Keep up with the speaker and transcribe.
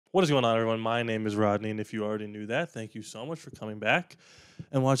What is going on, everyone? My name is Rodney, and if you already knew that, thank you so much for coming back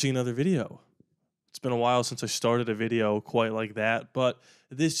and watching another video. It's been a while since I started a video quite like that, but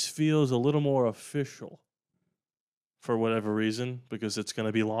this feels a little more official for whatever reason, because it's going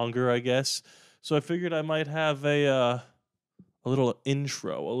to be longer, I guess. So I figured I might have a little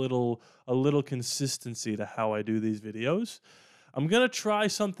intro, a little consistency to how I do these videos. I'm going to try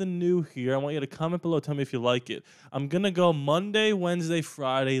something new here. I want you to comment below. Tell me if you like it. I'm going to go Monday, Wednesday,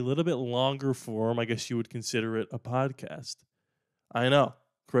 Friday, a little bit longer form. I guess you would consider it a podcast. I know.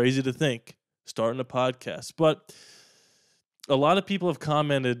 Crazy to think. Starting a podcast. But a lot of people have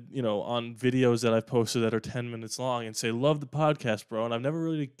commented, on videos that I've posted that are 10 minutes long and say, love the podcast, bro. And I've never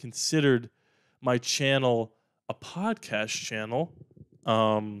really considered my channel a podcast channel.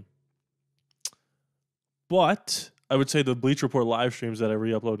 But I would say the Bleach Report live streams that I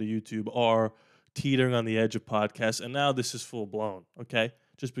re-upload to YouTube are teetering on the edge of podcasts, and now this is full blown, okay?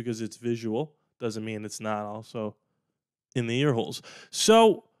 Just because it's visual doesn't mean it's not also in the ear holes.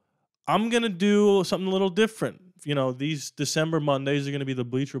 So I'm going to do something a little different. These December Mondays are going to be the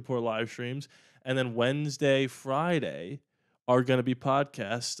Bleach Report live streams, and then Wednesday, Friday are going to be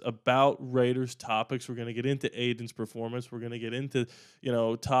podcasts about Raiders topics. We're going to get into Aidan's performance. We're going to get into,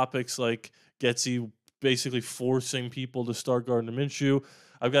 topics like Getsy basically forcing people to start Gardner Minshew.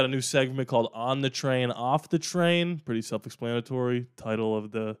 I've got a new segment called On the Train, Off the Train. Pretty self-explanatory. Title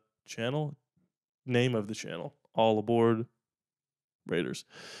of the channel. Name of the channel. ALLaBorde Raiders.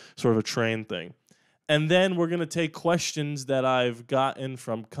 Sort of a train thing. And then we're going to take questions that I've gotten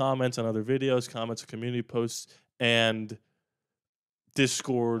from comments on other videos, comments on community posts, and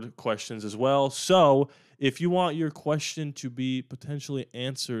Discord questions as well. So if you want your question to be potentially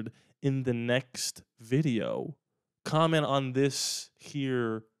answered in the next video, comment on this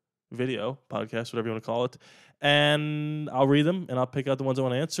here video, podcast, whatever you want to call it, and I'll read them, and I'll pick out the ones I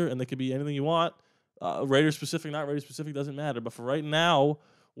want to answer, and they could be anything you want. Raider specific, not Raider specific, doesn't matter. But for right now,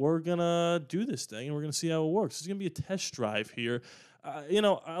 we're going to do this thing, and we're going to see how it works. It's going to be a test drive here.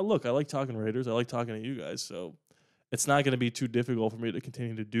 Look, I like talking Raiders. I like talking to you guys, so it's not going to be too difficult for me to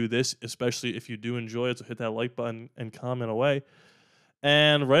continue to do this, especially if you do enjoy it. So hit that like button and comment away.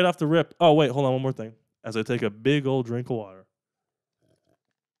 And right off the rip, oh, wait, hold on, one more thing. As I take a big old drink of water,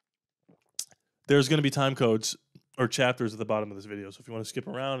 there's going to be time codes or chapters at the bottom of this video. So if you want to skip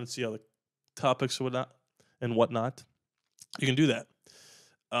around and see how the topics and whatnot, you can do that.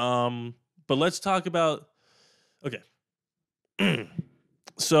 But let's talk about, okay.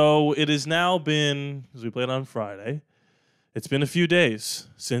 So it has now been, because we played on Friday, it's been a few days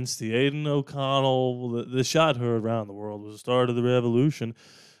since the Aidan O'Connell, the shot heard around the world was the start of the revolution.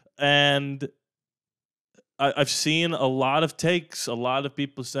 And I've seen a lot of takes, a lot of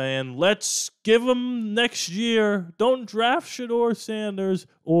people saying, let's give him next year. Don't draft Shedeur Sanders,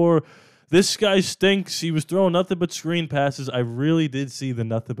 or this guy stinks. He was throwing nothing but screen passes. I really did see the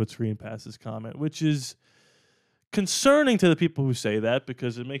nothing but screen passes comment, which is concerning to the people who say that,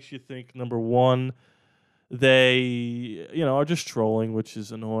 because it makes you think, number one, they, are just trolling, which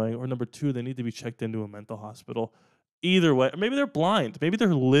is annoying. Or number two, they need to be checked into a mental hospital. Either way, maybe they're blind. Maybe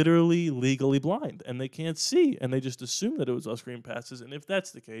they're literally legally blind and they can't see, and they just assume that it was screen passes. And if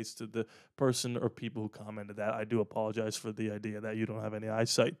that's the case, to the person or people who commented that, I do apologize for the idea that you don't have any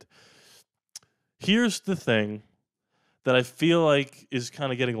eyesight. Here's the thing that I feel like is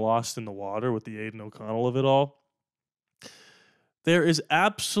kind of getting lost in the water with the Aidan O'Connell of it all. There is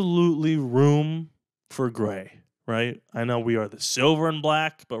absolutely room for gray, right? I know we are the silver and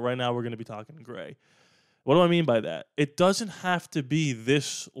black, but right now we're going to be talking gray. What do I mean by that? It doesn't have to be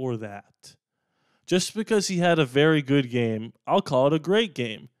this or that. Just because he had a very good game, I'll call it a great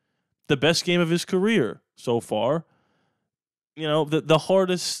game. The best game of his career so far. The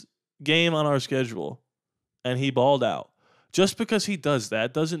hardest game on our schedule, and he balled out. Just because he does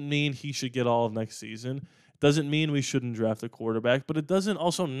that doesn't mean he should get all of next season. Doesn't mean we shouldn't draft a quarterback, but it doesn't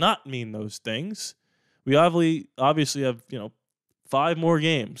also not mean those things. We obviously have, 5 more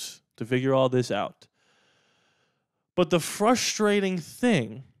games to figure all this out. But the frustrating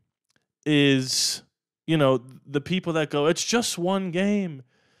thing is, the people that go, it's just one game.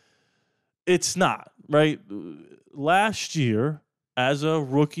 It's not, right? Last year, as a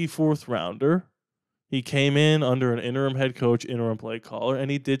rookie 4th rounder, he came in under an interim head coach, interim play caller, and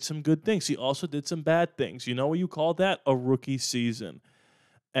he did some good things. He also did some bad things. You know what you call that? A rookie season.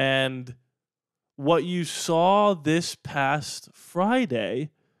 And what you saw this past Friday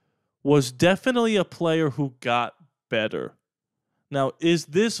was definitely a player who got better. Now, is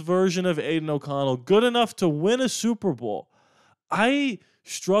this version of Aidan O'Connell good enough to win a Super Bowl? I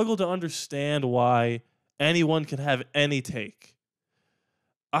struggle to understand why anyone can have any take.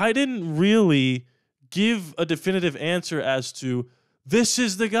 I didn't really give a definitive answer as to this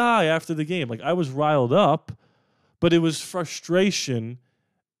is the guy after the game. Like, I was riled up, but it was frustration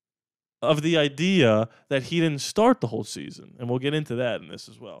of the idea that he didn't start the whole season. And we'll get into that in this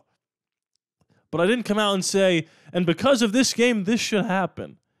as well. But I didn't come out and say, and because of this game, this should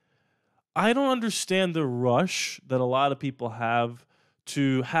happen. I don't understand the rush that a lot of people have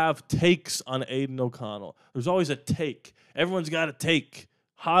to have takes on Aidan O'Connell. There's always a take. Everyone's got a take.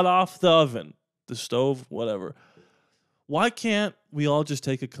 Hot off the oven, the stove, whatever. Why can't we all just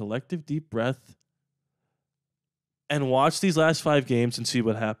take a collective deep breath and watch these last 5 games and see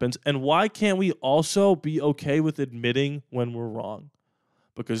what happens? And why can't we also be okay with admitting when we're wrong?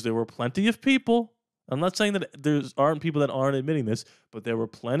 Because there were plenty of people. I'm not saying that there aren't people that aren't admitting this, but there were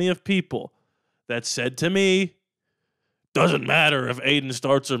plenty of people that said to me, doesn't matter if Aidan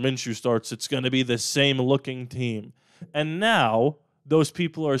starts or Minshew starts, it's going to be the same looking team. And now those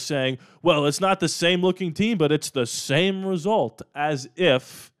people are saying, well, it's not the same looking team, but it's the same result, as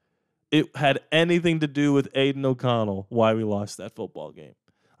if it had anything to do with Aidan O'Connell, why we lost that football game.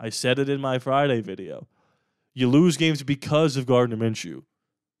 I said it in my Friday video. You lose games because of Gardner Minshew.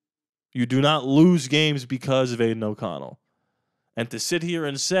 You do not lose games because of Aidan O'Connell. And to sit here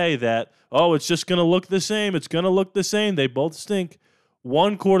and say that, oh, it's just going to look the same, it's going to look the same, they both stink.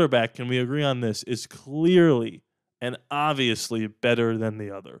 One quarterback, can we agree on this, is clearly and obviously better than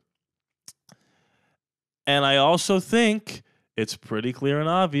the other. And I also think it's pretty clear and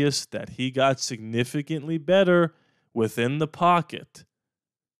obvious that he got significantly better within the pocket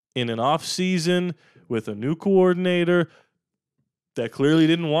in an offseason with a new coordinator that clearly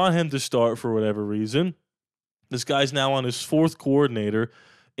didn't want him to start for whatever reason. This guy's now on his 4th coordinator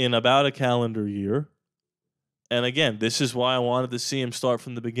in about a calendar year. And again, this is why I wanted to see him start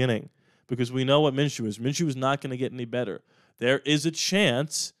from the beginning, because we know what Minshew is. Minshew is not going to get any better. There is a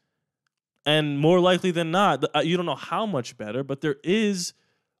chance, and more likely than not, you don't know how much better, but there is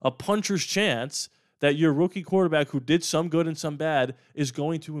a puncher's chance that your rookie quarterback who did some good and some bad is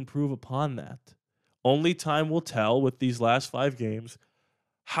going to improve upon that. Only time will tell with these last 5 games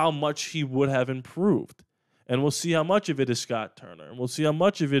how much he would have improved. And we'll see how much of it is Scott Turner. And we'll see how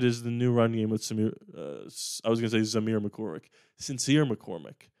much of it is the new run game with Sincere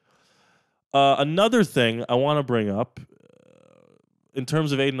McCormick. Another thing I want to bring up in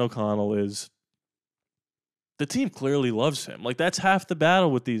terms of Aidan O'Connell is the team clearly loves him. Like, that's half the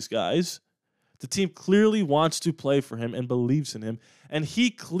battle with these guys. The team clearly wants to play for him and believes in him, and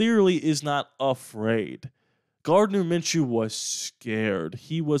he clearly is not afraid. Gardner Minshew was scared.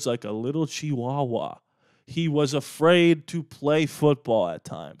 He was like a little chihuahua. He was afraid to play football at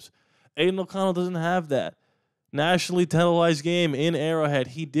times. Aidan O'Connell doesn't have that. Nationally televised game in Arrowhead,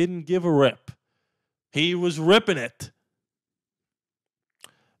 he didn't give a rip. He was ripping it.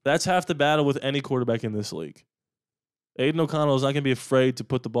 That's half the battle with any quarterback in this league. Aidan O'Connell is not going to be afraid to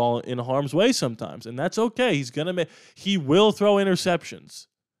put the ball in harm's way sometimes, and that's okay. He will throw interceptions,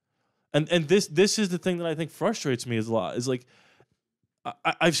 and this is the thing that I think frustrates me a lot. Is like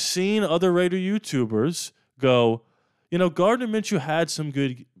I've seen other Raider YouTubers go, Gardner Minshew had some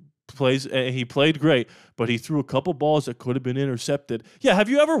good plays and he played great, but he threw a couple balls that could have been intercepted. Yeah, have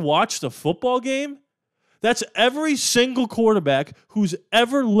you ever watched a football game? That's every single quarterback who's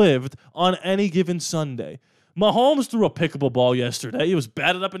ever lived on any given Sunday. Mahomes threw a pickable ball yesterday. It was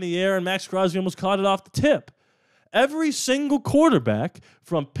batted up in the air, and Max Crosby almost caught it off the tip. Every single quarterback,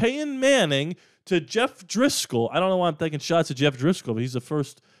 from Peyton Manning to Jeff Driscoll, I don't know why I'm taking shots at Jeff Driscoll, but he's the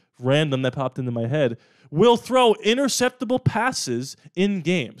first random that popped into my head, will throw interceptable passes in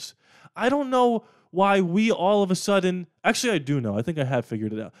games. I don't know why we all of a sudden... Actually, I do know. I think I have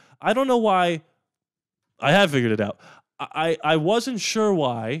figured it out. I don't know why... I have figured it out. I wasn't sure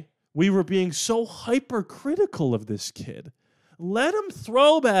why we were being so hypercritical of this kid. Let him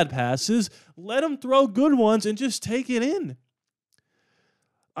throw bad passes, let him throw good ones, and just take it in.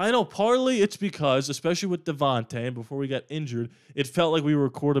 I know partly it's because, especially with Devontae, and before we got injured, it felt like we were a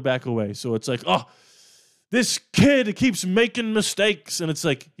quarterback away. So it's like, oh, this kid keeps making mistakes. And it's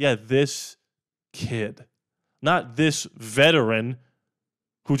like, yeah, this kid, not this veteran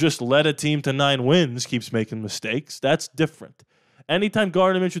who just led a team to 9 wins keeps making mistakes. That's different. Anytime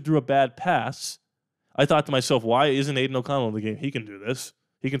Gardner Minshew threw a bad pass, I thought to myself, why isn't Aidan O'Connell in the game? He can do this.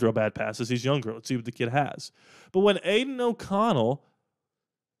 He can throw bad passes. He's younger. Let's see what the kid has. But when Aidan O'Connell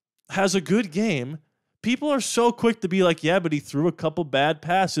has a good game, people are so quick to be like, yeah, but he threw a couple bad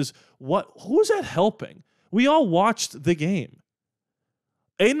passes. Who's that helping? We all watched the game.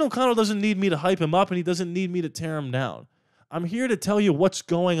 Aidan O'Connell doesn't need me to hype him up, and he doesn't need me to tear him down. I'm here to tell you what's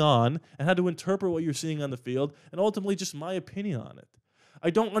going on and how to interpret what you're seeing on the field and ultimately just my opinion on it. I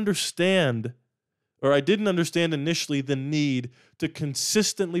don't understand, or I didn't understand initially, the need to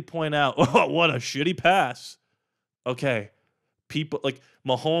consistently point out, oh, what a shitty pass. Okay, people like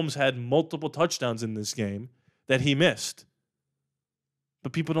Mahomes had multiple touchdowns in this game that he missed,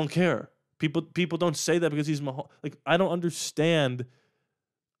 but people don't care. People don't say that because he's Mahomes. Like, I don't understand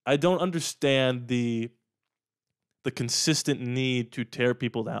the consistent need to tear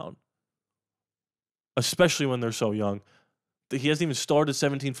people down, especially when they're so young. He hasn't even started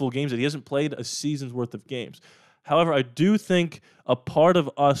 17 full games yet. He hasn't played a season's worth of games. However, I do think a part of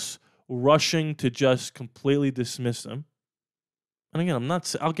us rushing to just completely dismiss him, and again,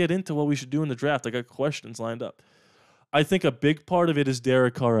 I'll get into what we should do in the draft. I got questions lined up. I think a big part of it is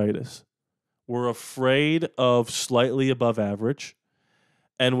Derek Carr-itis. We're afraid of slightly above average,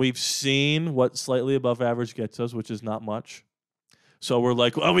 and we've seen what slightly above average gets us, which is not much. So we're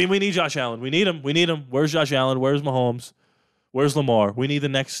like, oh, we need Josh Allen. We need him. Where's Josh Allen? Where's Mahomes? Where's Lamar? We need the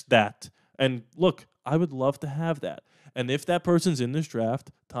next that. And look, I would love to have that. And if that person's in this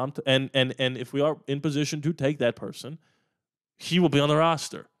draft, and if we are in position to take that person, he will be on the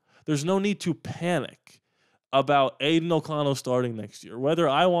roster. There's no need to panic about Aidan O'Connell starting next year, whether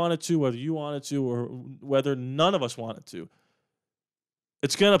I wanted to, whether you wanted to, or whether none of us wanted to.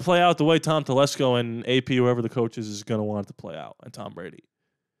 It's going to play out the way Tom Telesco and AP, whoever the coach is going to want it to play out, and Tom Brady.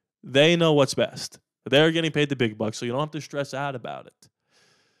 They know what's best. They're getting paid the big bucks, so you don't have to stress out about it.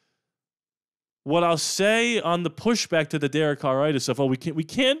 What I'll say on the pushback to the Derek Carr-itis stuff, we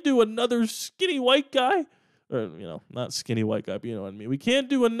can't do another skinny white guy. Or, not skinny white guy, but you know what I mean. We can't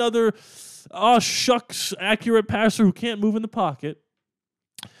do another, shucks, accurate passer who can't move in the pocket.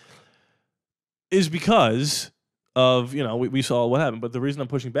 Is because of, we saw what happened. But the reason I'm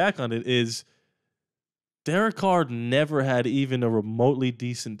pushing back on it is Derek Carr never had even a remotely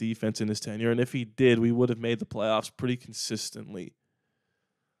decent defense in his tenure. And if he did, we would have made the playoffs pretty consistently.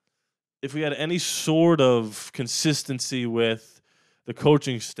 If we had any sort of consistency with the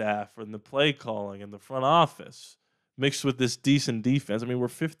coaching staff and the play calling and the front office mixed with this decent defense. I mean, we're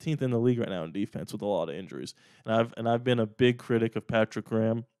 15th in the league right now in defense with a lot of injuries. And I've been a big critic of Patrick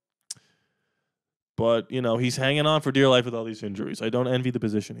Graham. But, he's hanging on for dear life with all these injuries. I don't envy the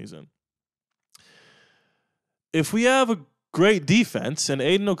position he's in. If we have a great defense and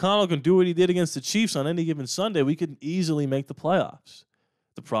Aidan O'Connell can do what he did against the Chiefs on any given Sunday, we could easily make the playoffs.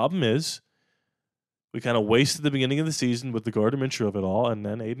 The problem is we kind of wasted the beginning of the season with the Gardner Minshew of it all, and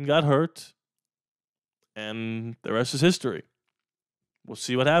then Aidan got hurt, and the rest is history. We'll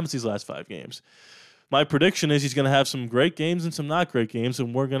see what happens these last 5 games. My prediction is he's going to have some great games and some not great games,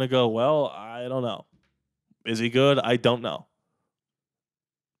 and we're going to go, well, I don't know. Is he good? I don't know.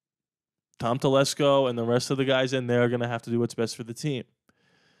 Tom Telesco and the rest of the guys in there are going to have to do what's best for the team.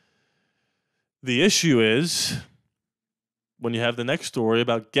 The issue is when you have the next story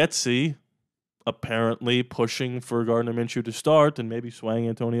about Getsy apparently pushing for Gardner Minshew to start and maybe swaying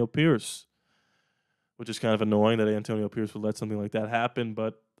Antonio Pierce, which is kind of annoying that Antonio Pierce would let something like that happen,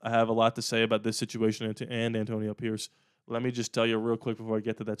 but I have a lot to say about this situation and Antonio Pierce. Let me just tell you real quick before I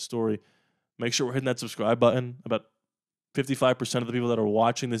get to that story. Make sure we're hitting that subscribe button. About 55% of the people that are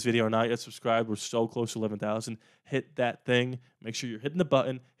watching this video are not yet subscribed. We're so close to 11,000. Hit that thing. Make sure you're hitting the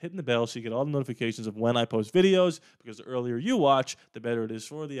button, hitting the bell so you get all the notifications of when I post videos, because the earlier you watch, the better it is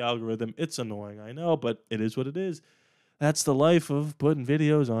for the algorithm. It's annoying, I know, but it is what it is. That's the life of putting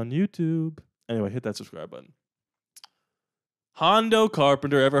videos on YouTube. Anyway, hit that subscribe button. Hondo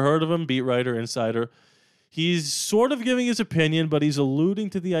Carpenter, ever heard of him? Beat writer, insider. He's sort of giving his opinion, but he's alluding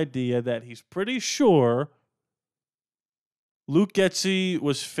to the idea that he's pretty sure Luke Getsy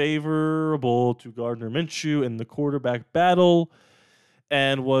was favorable to Gardner Minshew in the quarterback battle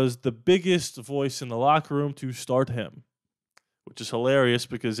and was the biggest voice in the locker room to start him, which is hilarious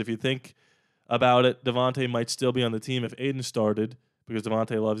because if you think about it, Devontae might still be on the team if Aidan started because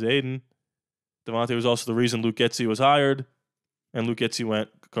Devontae loves Aidan. Devontae was also the reason Luke Getsy was hired, and Luke Getsy went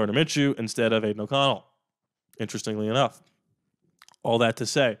Gardner Minshew instead of Aidan O'Connell, interestingly enough. All that to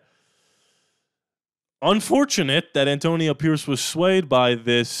say, unfortunate that Antonio Pierce was swayed by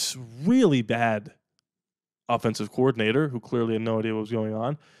this really bad offensive coordinator who clearly had no idea what was going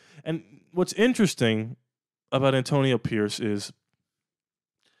on. And what's interesting about Antonio Pierce is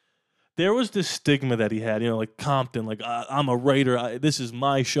there was this stigma that he had, like Compton, like, I'm a Raider, this is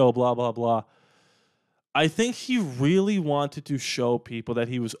my show, blah, blah, blah. I think he really wanted to show people that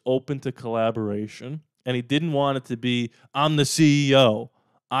he was open to collaboration, and he didn't want it to be, I'm the CEO.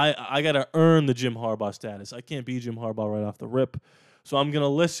 I got to earn the Jim Harbaugh status. I can't be Jim Harbaugh right off the rip. So I'm going to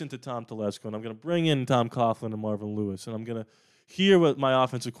listen to Tom Telesco, and I'm going to bring in Tom Coughlin and Marvin Lewis, and I'm going to hear what my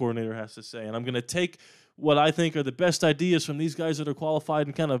offensive coordinator has to say, and I'm going to take what I think are the best ideas from these guys that are qualified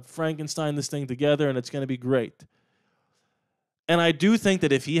and kind of Frankenstein this thing together, and it's going to be great. And I do think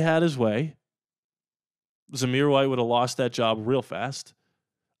that if he had his way, Zamir White would have lost that job real fast.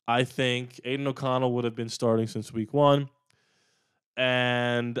 I think Aidan O'Connell would have been starting since week 1.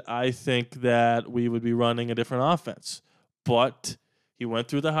 And I think that we would be running a different offense. But he went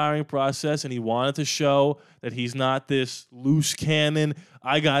through the hiring process, and he wanted to show that he's not this loose cannon.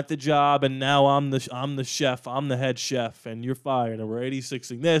 I got the job, and now I'm the chef. I'm the head chef, and you're fired. And we're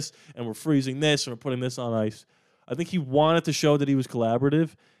 86ing this, and we're freezing this, and we're putting this on ice. I think he wanted to show that he was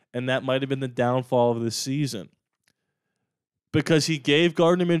collaborative, and that might have been the downfall of this season. Because he gave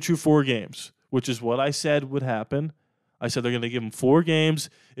Gardner Minshew 4 games, which is what I said would happen. I said they're going to give him 4 games.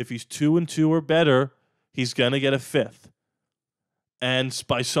 If he's 2-2 or better, he's going to get a 5th. And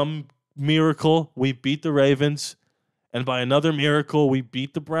by some miracle, we beat the Ravens. And by another miracle, we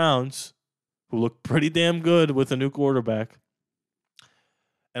beat the Browns, who look pretty damn good with a new quarterback.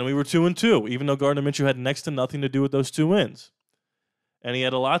 And we were 2-2, even though Gardner Minshew had next to nothing to do with those 2 wins. And he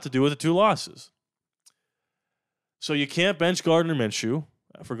had a lot to do with the 2 losses. So you can't bench Gardner Minshew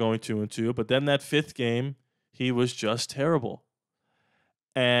for going 2-2, but then that 5th game, he was just terrible.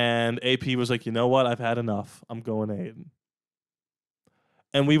 And AP was like, you know what? I've had enough. I'm going to Aidan.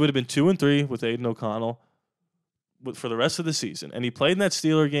 And we would have been 2-3 with Aidan O'Connell for the rest of the season. And he played in that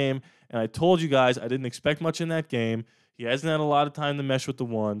Steeler game, and I told you guys I didn't expect much in that game. He hasn't had a lot of time to mesh with the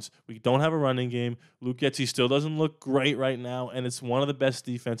ones. We don't have a running game. Luke Getsy still doesn't look great right now, and it's one of the best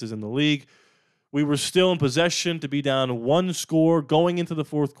defenses in the league. We were still in possession to be down 1 score going into the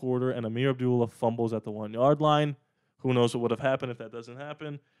 4th quarter, and Amir Abdullah fumbles at the 1-yard line. Who knows what would have happened if that doesn't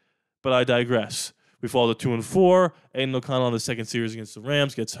happen? But I digress. We fall to 2-4. Aidan O'Connell on the second series against the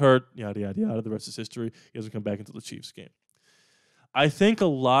Rams gets hurt. Yada, yada, yada. The rest is history. He doesn't come back until the Chiefs game. I think a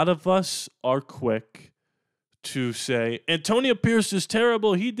lot of us are quick to say, Antonio Pierce is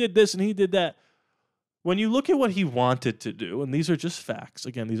terrible. He did this and he did that. When you look at what he wanted to do, and these are just facts.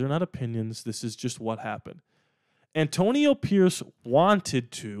 Again, these are not opinions. This is just what happened. Antonio Pierce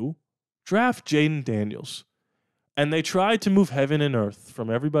wanted to draft Jaden Daniels. And they tried to move heaven and earth from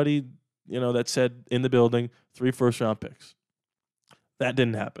everybody, that said in the building 3 first-round picks. That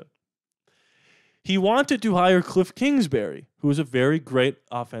didn't happen. He wanted to hire Cliff Kingsbury, who is a very great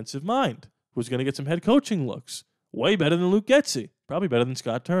offensive mind, who's going to get some head coaching looks. Way better than Luke Getsy. Probably better than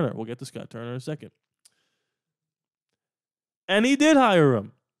Scott Turner. We'll get to Scott Turner in a second. And he did hire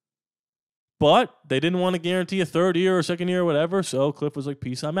him. But they didn't want to guarantee a 3rd year or 2nd year or whatever, so Cliff was like,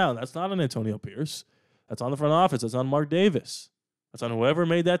 peace, I'm out. That's not on Antonio Pierce. That's on the front office. That's on Mark Davis. That's on whoever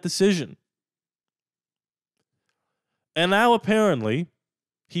made that decision. And now apparently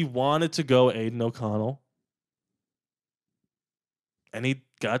he wanted to go Aidan O'Connell. And he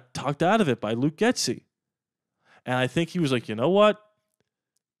got talked out of it by Luke Getsy. And I think he was like, you know what?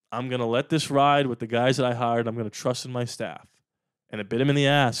 I'm going to let this ride with the guys that I hired. I'm going to trust in my staff. And it bit him in the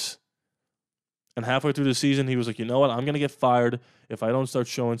ass. And halfway through the season, he was like, you know what? I'm going to get fired if I don't start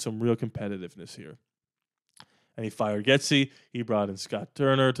showing some real competitiveness here. And he fired Getsy. He brought in he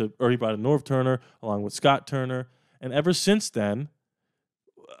brought in Norv Turner along with Scott Turner. And ever since then,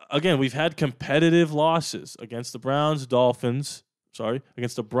 again, we've had competitive losses against the Broncos, Dolphins,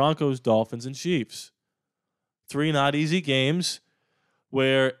 and Chiefs. 3 not easy games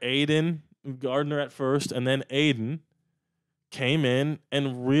where Aidan, Gardner at first, and then Aidan came in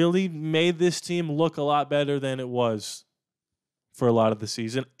and really made this team look a lot better than it was for a lot of the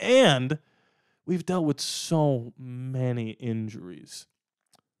season. And we've dealt with so many injuries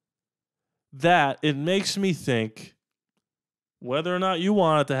that it makes me think whether or not you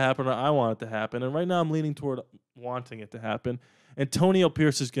want it to happen or I want it to happen, and right now I'm leaning toward wanting it to happen, Antonio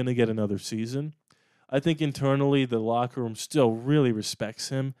Pierce is going to get another season. I think internally the locker room still really respects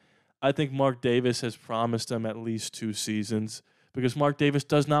him. I think Mark Davis has promised him at least 2 seasons because Mark Davis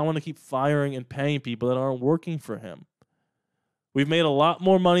does not want to keep firing and paying people that aren't working for him. We've made a lot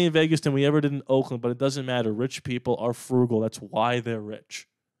more money in Vegas than we ever did in Oakland, but it doesn't matter. Rich people are frugal. That's why they're rich.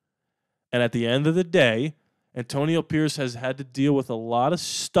 And at the end of the day, Antonio Pierce has had to deal with a lot of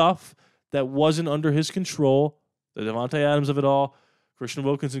stuff that wasn't under his control. The Devontae Adams of it all, Christian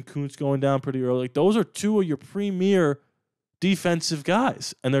Wilkins and Kuntz going down pretty early. Like, those are 2 of your premier defensive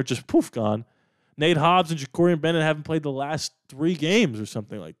guys, and they're just poof gone. Nate Hobbs and Jacorian Bennett haven't played the last 3 games or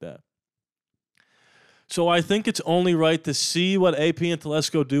something like that. So I think it's only right to see what AP and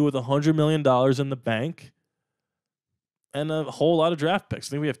Telesco do with $100 million in the bank and a whole lot of draft picks. I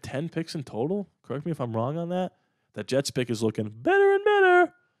think we have 10 picks in total. Correct me if I'm wrong on that. That Jets pick is looking better and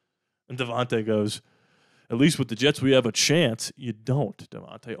better. And Devontae goes, at least with the Jets we have a chance. You don't,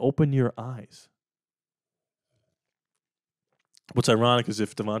 Devontae. Open your eyes. What's ironic is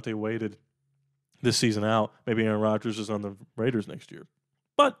if Devontae waited this season out, maybe Aaron Rodgers is on the Raiders next year.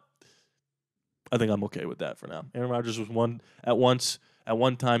 But I think I'm okay with that for now. Aaron Rodgers was at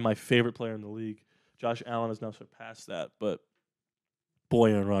one time my favorite player in the league. Josh Allen has now surpassed that, but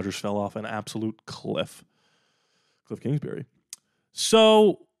boy, Aaron Rodgers fell off an absolute cliff. Cliff Kingsbury.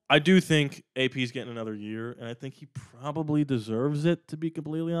 So I do think AP's getting another year, and I think he probably deserves it, to be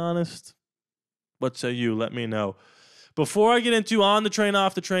completely honest. What say you? Let me know. Before I get into on the train,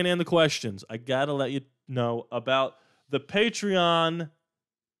 off the train, and the questions, I got to let you know about the Patreon,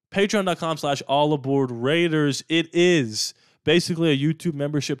 patreon.com/ALLaBorde Raiders. It is basically a YouTube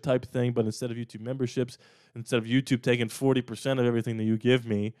membership type thing, but instead of YouTube memberships, instead of YouTube taking 40% of everything that you give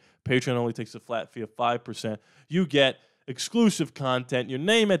me, Patreon only takes a flat fee of 5%. You get exclusive content, your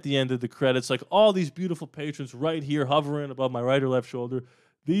name at the end of the credits, like all these beautiful patrons right here hovering above my right or left shoulder.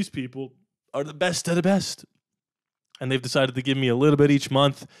 These people are the best of the best. And they've decided to give me a little bit each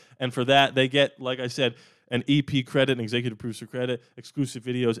month. And for that, they get, like I said, an EP credit, an executive producer credit, exclusive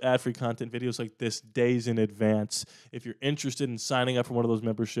videos, ad-free content, videos like this days in advance. If you're interested in signing up for one of those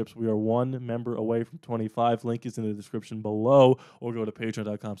memberships, we are one member away from 25. Link is in the description below, or go to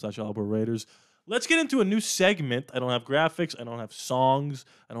patreon.com/ALLaBorde Raiders. Let's get into a new segment. I don't have graphics. I don't have songs.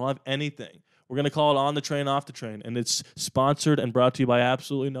 I don't have anything. We're going to call it On the Train, Off the Train, and it's sponsored and brought to you by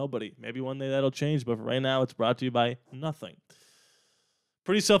absolutely nobody. Maybe one day that'll change, but for right now, it's brought to you by nothing.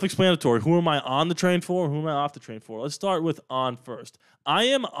 Pretty self-explanatory. Who am I on the train for? Who am I off the train for? Let's start with on first. I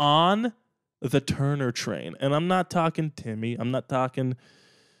am on the Turner train, and I'm not talking Timmy. I'm not talking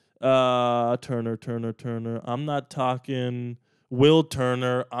Turner. I'm not talking Will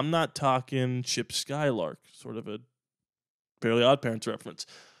Turner. I'm not talking Chip Skylark, sort of a Fairly Odd Parents reference.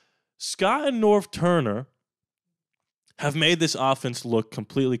 Scott and Norv Turner have made this offense look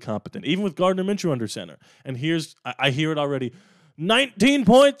completely competent, even with Gardner Minshew under center. And I hear it already. 19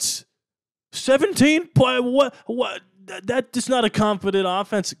 points, 17 points. What? That is not a confident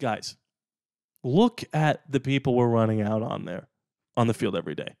offense, guys. Look at the people we're running out on there on the field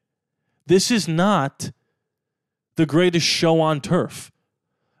every day. This is not the greatest show on turf.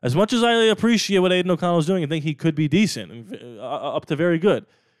 As much as I appreciate what Aidan O'Connell is doing and think he could be decent and up to very good,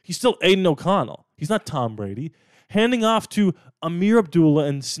 he's still Aidan O'Connell. He's not Tom Brady. Handing off to Amir Abdullah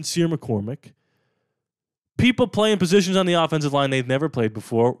and Sincere McCormick. People playing positions on the offensive line they've never played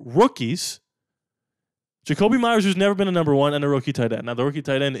before. Rookies. Jacoby Myers, who's never been a number one, and a rookie tight end. Now, the rookie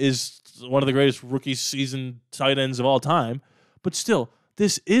tight end is one of the greatest rookie season tight ends of all time. But still,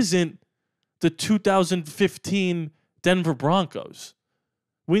 this isn't the 2015 Denver Broncos.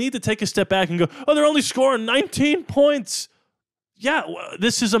 We need to take a step back and go, oh, they're only scoring 19 points. Yeah,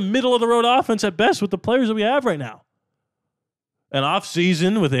 this is a middle-of-the-road offense at best with the players that we have right now. An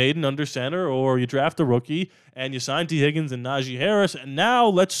off-season with Aidan under center, or you draft a rookie, and you sign T. Higgins and Najee Harris, and now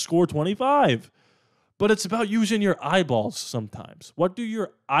let's score 25. But it's about using your eyeballs sometimes. What do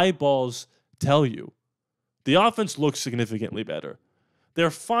your eyeballs tell you? The offense looks significantly better.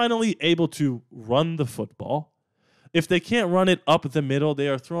 They're finally able to run the football. If they can't run it up the middle, they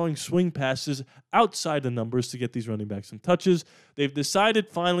are throwing swing passes outside the numbers to get these running backs some touches. They've decided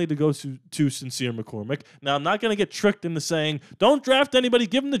finally to go to Sincere McCormick. Now, I'm not going to get tricked into saying, don't draft anybody,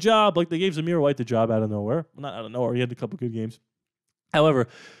 give him the job, like they gave Zamir White the job out of nowhere. Well, not out of nowhere, he had a couple good games. However,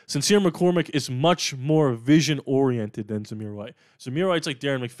 Sincere McCormick is much more vision-oriented than Zamir White. Zamir White's like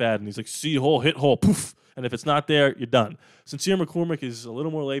Darren McFadden. He's like, see hole, hit hole, poof. And if it's not there, you're done. Sincere McCormick is a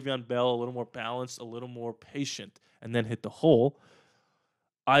little more Le'Veon Bell, a little more balanced, a little more patient, and then hit the hole.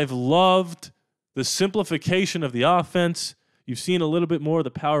 I've loved the simplification of the offense. You've seen a little bit more of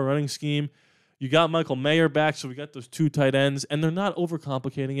the power running scheme. You got Michael Mayer back, so we got those two tight ends, and they're not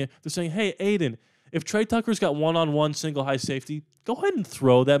overcomplicating it. They're saying, hey, Aidan, if Trey Tucker's got one-on-one single high safety, go ahead and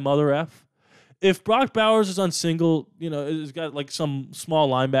throw that mother F. If Brock Bowers is on single, has got like some small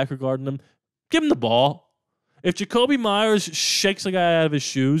linebacker guarding him, give him the ball. If Jacoby Myers shakes a guy out of his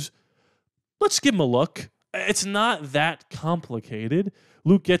shoes, let's give him a look. It's not that complicated.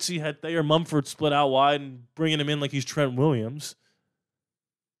 Luke Getsy had Thayer Mumford split out wide and bringing him in like he's Trent Williams.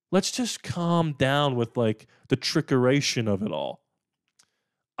 Let's just calm down with like the trickeration of it all.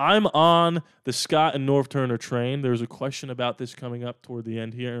 I'm on the Scott and Norv Turner train. There's a question about this coming up toward the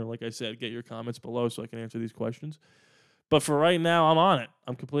end here. Like I said, get your comments below so I can answer these questions. But for right now, I'm on it.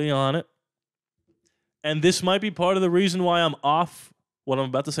 I'm completely on it. And this might be part of the reason why I'm off what I'm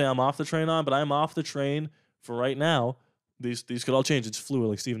about to say I'm off the train on, but I'm off the train for right now. These could all change. It's fluid,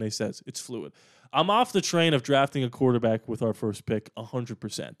 like Stephen A. says. It's fluid. I'm off the train of drafting a quarterback with our first pick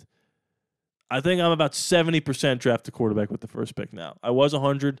 100%. I think I'm about 70% draft a quarterback with the first pick now. I was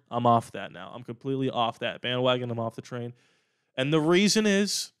 100. I'm off that now. I'm completely off that bandwagon. I'm off the train. And the reason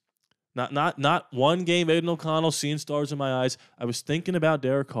is not one game, Aidan O'Connell, seeing stars in my eyes. I was thinking about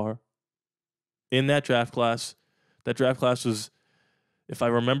Derek Carr in that draft class. That draft class was, if I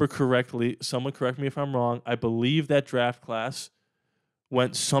remember correctly, someone correct me if I'm wrong, I believe that draft class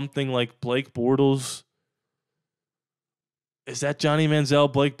went something like Blake Bortles. Is that Johnny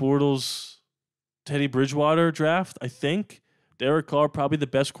Manziel, Blake Bortles, Teddy Bridgewater draft? I think. Derek Carr, probably the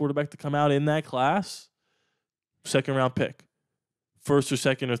best quarterback to come out in that class. Second round pick. First or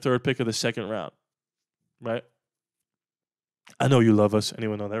second or third pick of the second round. Right? I know you love us.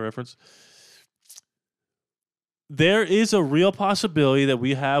 Anyone know that reference? There is a real possibility that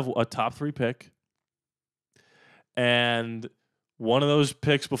we have a top 3 pick. And one of those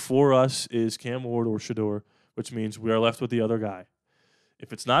picks before us is Cam Ward or Shador, which means we are left with the other guy.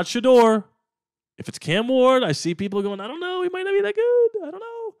 If it's not Shador, if it's Cam Ward, I see people going, I don't know, he might not be that good. I don't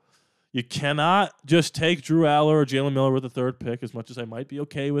know. You cannot just take Drew Aller or Jalen Miller with the third pick, as much as I might be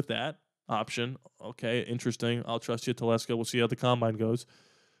okay with that option. Okay, interesting. I'll trust you, Telesco. We'll see how the combine goes.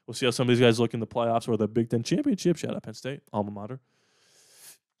 We'll see how some of these guys look in the playoffs or the Big Ten championship. Shout out Penn State, alma mater.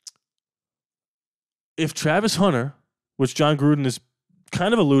 If Travis Hunter, which John Gruden has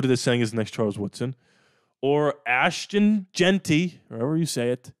kind of alluded to saying is the next Charles Woodson, or Ashton Genty, however you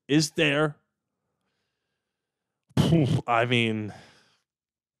say it, is there, I mean,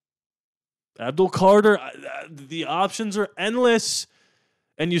 Abdul Carter, the options are endless.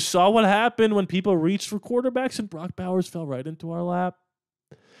 And you saw what happened when people reached for quarterbacks and Brock Bowers fell right into our lap.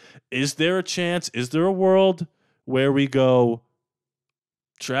 Is there a chance, is there a world where we go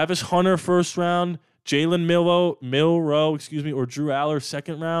Travis Hunter first round, Jalen Milroe, or Drew Aller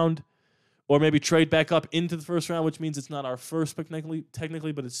second round, or maybe trade back up into the first round, which means it's not our first pick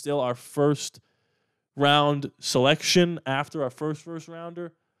technically, but it's still our first round selection after our first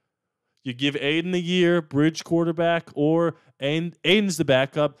rounder. You give Aidan a year, bridge quarterback, or Aidan's the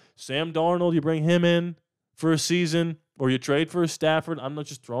backup. Sam Darnold, you bring him in for a season, or you trade for a Stafford. I'm not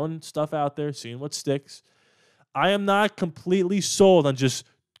just throwing stuff out there, seeing what sticks. I am not completely sold on just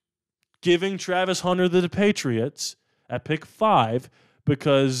giving Travis Hunter to the Patriots at pick 5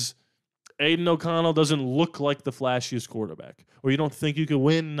 because Aidan O'Connell doesn't look like the flashiest quarterback, or you don't think you could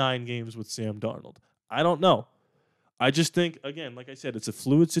win 9 games with Sam Darnold. I don't know. I just think, again, like I said, it's a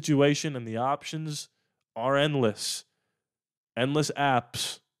fluid situation and the options are endless. Endless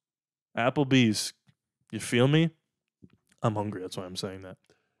apps. Applebee's. You feel me? I'm hungry. That's why I'm saying that.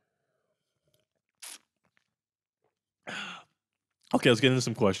 Okay, let's get into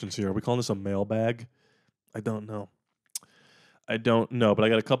some questions here. Are we calling this a mailbag? I don't know. But I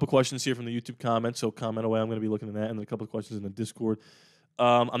got a couple questions here from the YouTube comments, so comment away. I'm going to be looking at that, and then a couple of questions in the Discord.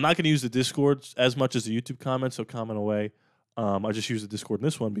 I'm not going to use the Discord as much as the YouTube comments, so comment away. I just use the Discord in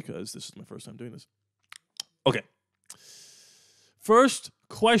this one because this is my first time doing this. Okay. First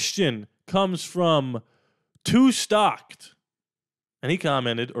question comes from Too Stocked. And he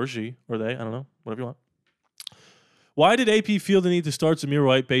commented, or she, or they, I don't know, whatever you want. Why did AP feel the need to start Zamir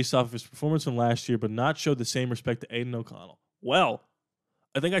White based off of his performance from last year, but not show the same respect to Aidan O'Connell? Well,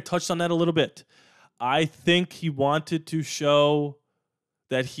 I think I touched on that a little bit. I think he wanted to show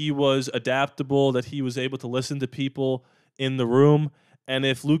that he was adaptable, that he was able to listen to people in the room. And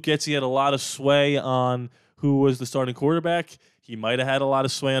if Luke Getsy had a lot of sway on who was the starting quarterback, he might have had a lot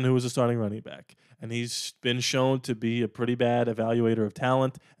of sway on who was the starting running back. And he's been shown to be a pretty bad evaluator of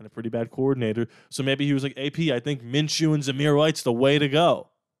talent and a pretty bad coordinator. So maybe he was like, AP, I think Minshew and Zamir White's the way to go.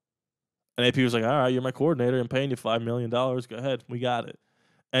 And AP was like, all right, you're my coordinator. I'm paying you $5 million. Go ahead. We got it.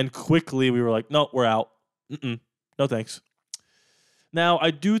 And quickly we were like, no, we're out. No thanks. Now,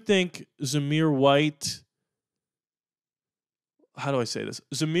 I do think Zamir White, how do I say this?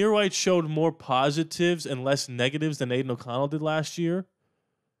 Zamir White showed more positives and less negatives than Aidan O'Connell did last year.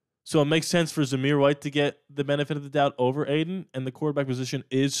 So it makes sense for Zamir White to get the benefit of the doubt over Aidan, and the quarterback position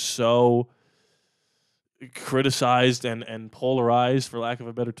is so criticized and polarized, for lack of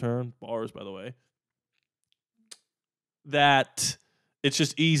a better term, bars, by the way, that it's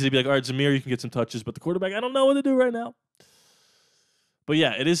just easy to be like, all right, Zamir, you can get some touches, but the quarterback, I don't know what to do right now. But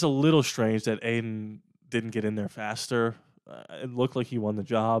yeah, it is a little strange that Aidan didn't get in there faster. It looked like he won the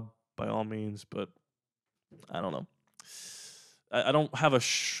job by all means, but I don't know. I don't have a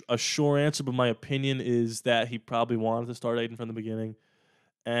sure answer, but my opinion is that he probably wanted to start Aidan from the beginning.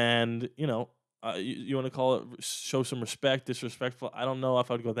 And, you know, you want to call it show some respect, disrespectful. I don't know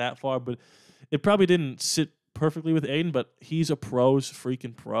if I'd go that far, but it probably didn't sit perfectly with Aidan, but he's a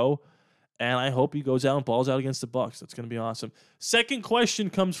freaking pro. And I hope he goes out and balls out against the Bucs. That's going to be awesome. Second question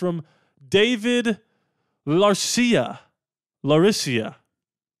comes from David Laricia.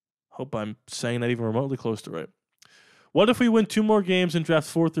 Hope I'm saying that even remotely close to right. What if we win 2 more games and draft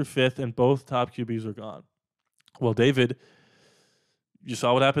 4th or 5th and both top QBs are gone? Well, David, you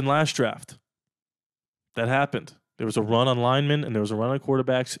saw what happened last draft. That happened. There was a run on linemen and there was a run on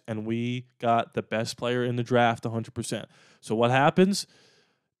quarterbacks, and we got the best player in the draft 100%. So what happens?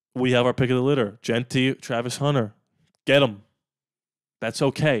 We have our pick of the litter. Getsy, Travis Hunter. Get them. That's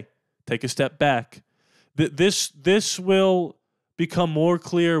okay. Take a step back. This will become more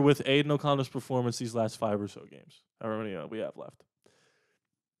clear with Aidan O'Connell's performance these last 5 or so games. However many we have left.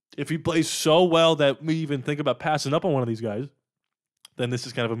 If he plays so well that we even think about passing up on one of these guys, then this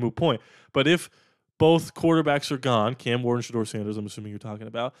is kind of a moot point. But if both quarterbacks are gone, Cam Ward and Shedeur Sanders, I'm assuming you're talking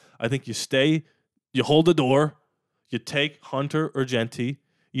about, I think you stay, you hold the door, you take Hunter or Getsy,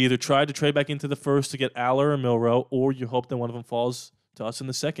 you either try to trade back into the first to get Aller or Milroe, or you hope that one of them falls to us in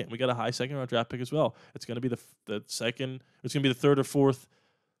the second. We got a high second-round draft pick as well. It's going to be the second, it's going to be the 3rd or 4th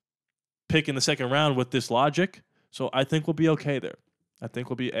pick in the second round with this logic. So I think we'll be okay there. I think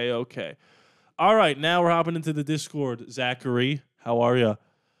we'll be A-okay. All right, now we're hopping into the Discord. Zachary, how are you?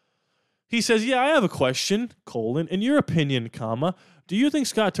 He says, yeah, I have a question, : in your opinion, do you think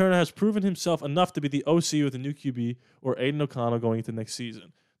Scott Turner has proven himself enough to be the OC with a new QB or Aidan O'Connell going into next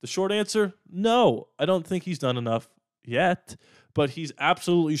season? The short answer, no. I don't think he's done enough yet, but he's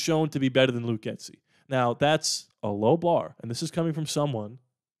absolutely shown to be better than Luke Getsy. Now, that's a low bar, and this is coming from someone,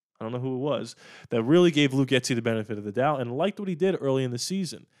 I don't know who it was, that really gave Luke Getsy the benefit of the doubt and liked what he did early in the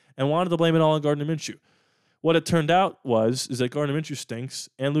season and wanted to blame it all on Gardner Minshew. What it turned out is that Gardner Minshew stinks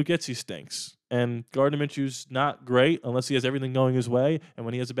and Luke Getsy stinks. And Gardner Minshew's not great unless he has everything going his way. And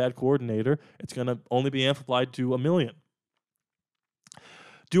when he has a bad coordinator, it's going to only be amplified to 1,000,000.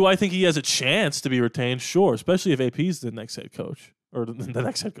 Do I think he has a chance to be retained? Sure, especially if AP's the next head coach. Or the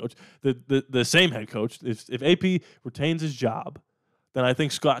next head coach. The same head coach. If AP retains his job, then I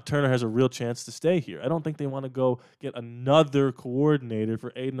think Scott Turner has a real chance to stay here. I don't think they want to go get another coordinator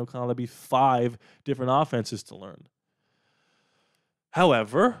for Aidan O'Connell. That'd be 5 different offenses to learn.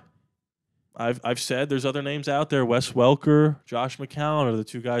 However, I've said there's other names out there. Wes Welker, Josh McCown are the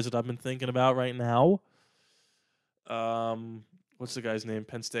 2 guys that I've been thinking about right now. What's the guy's name?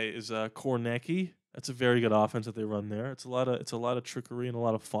 Penn State is Kornacki. That's a very good offense that they run there. It's a lot of trickery and a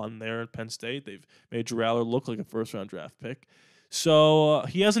lot of fun there at Penn State. They've made Drew Aller look like a first-round draft pick. So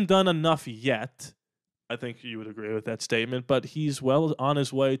he hasn't done enough yet. I think you would agree with that statement, but he's well on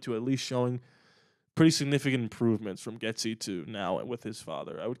his way to at least showing pretty significant improvements from Getsy to now with his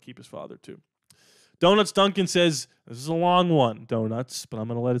father. I would keep his father too. Donuts Duncan says, this is a long one, Donuts, but I'm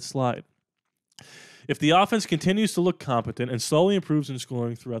going to let it slide. If the offense continues to look competent and slowly improves in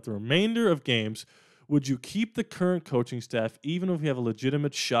scoring throughout the remainder of games, would you keep the current coaching staff even if you have a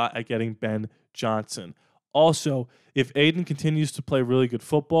legitimate shot at getting Ben Johnson? Also, if Aidan continues to play really good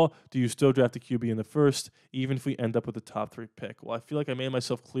football, do you still draft a QB in the first, even if we end up with a top 3 pick? Well, I feel like I made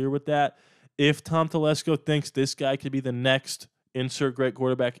myself clear with that. If Tom Telesco thinks this guy could be the next insert great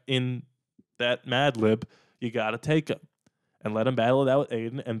quarterback in that Mad Lib, you got to take him and let him battle it out with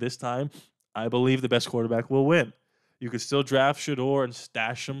Aidan. And this time, I believe the best quarterback will win. You could still draft Shedeur and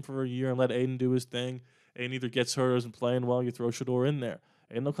stash him for a year and let Aidan do his thing. Aidan either gets hurt or isn't playing well, you throw Shedeur in there.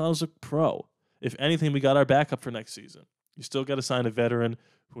 Aidan O'Connell's a pro. If anything, we got our backup for next season. You still got to sign a veteran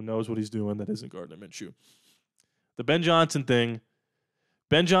who knows what he's doing that isn't Gardner Minshew. The Ben Johnson thing,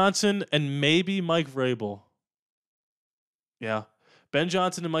 Ben Johnson and maybe Mike Vrabel. Yeah. Ben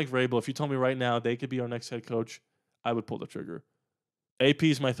Johnson and Mike Vrabel, if you told me right now they could be our next head coach, I would pull the trigger. AP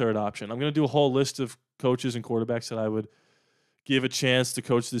is my 3rd option. I'm going to do a whole list of coaches and quarterbacks that I would give a chance to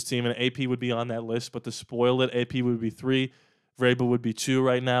coach this team, and AP would be on that list, but to spoil it, AP would be 3, Vrabel would be 2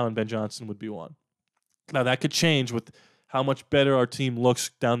 right now, and Ben Johnson would be 1. Now, that could change with how much better our team looks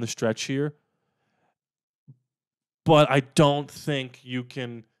down the stretch here. But I don't think you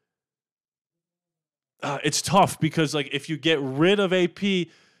can... it's tough because if you get rid of AP,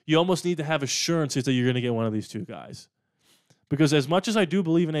 you almost need to have assurances that you're going to get one of these 2 guys. Because as much as I do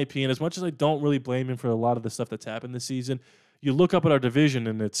believe in AP and as much as I don't really blame him for a lot of the stuff that's happened this season, you look up at our division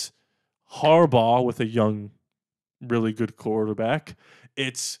and it's Harbaugh with a young, really good quarterback.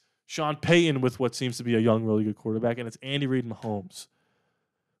 It's Sean Payton with what seems to be a young, really good quarterback, and it's Andy Reid and Mahomes.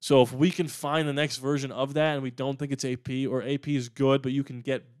 So if we can find the next version of that and we don't think it's AP, or AP is good, but you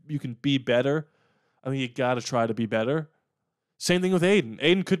can be better, I mean, you got to try to be better. Same thing with Aidan.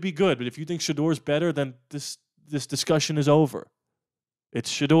 Aidan could be good, but if you think Shedeur's better, then this discussion is over.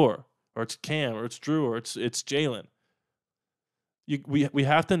 It's Shedeur, or it's Cam, or it's Drew, or it's Jalen. We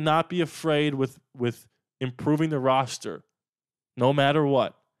have to not be afraid with improving the roster, no matter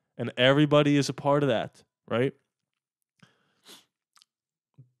what. And everybody is a part of that, right?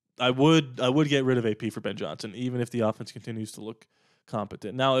 I would get rid of AP for Ben Johnson, even if the offense continues to look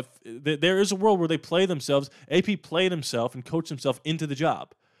competent. Now, if there is a world where they play themselves, AP played himself and coached himself into the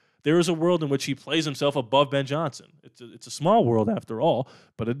job. There is a world in which he plays himself above Ben Johnson. It's a small world after all,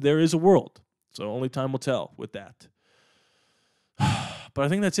 but there is a world. So only time will tell with that. But I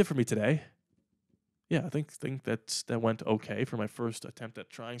think that's it for me today. Yeah, I think that went okay for my first attempt at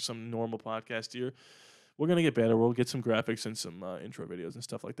trying some normal podcast here. We're going to get better. We'll get some graphics and some intro videos and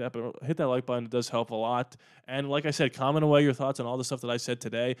stuff like that. But hit that like button. It does help a lot. And like I said, comment away your thoughts on all the stuff that I said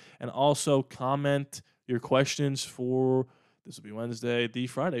today. And also comment your questions for, this will be Wednesday, the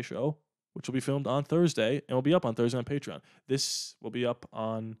Friday show, which will be filmed on Thursday and will be up on Thursday on Patreon. This will be up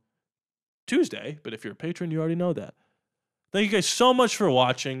on Tuesday, but if you're a patron, you already know that. Thank you guys so much for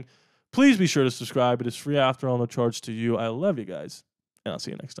watching. Please be sure to subscribe. It is free after all, no charge to you. I love you guys, and I'll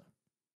see you next time.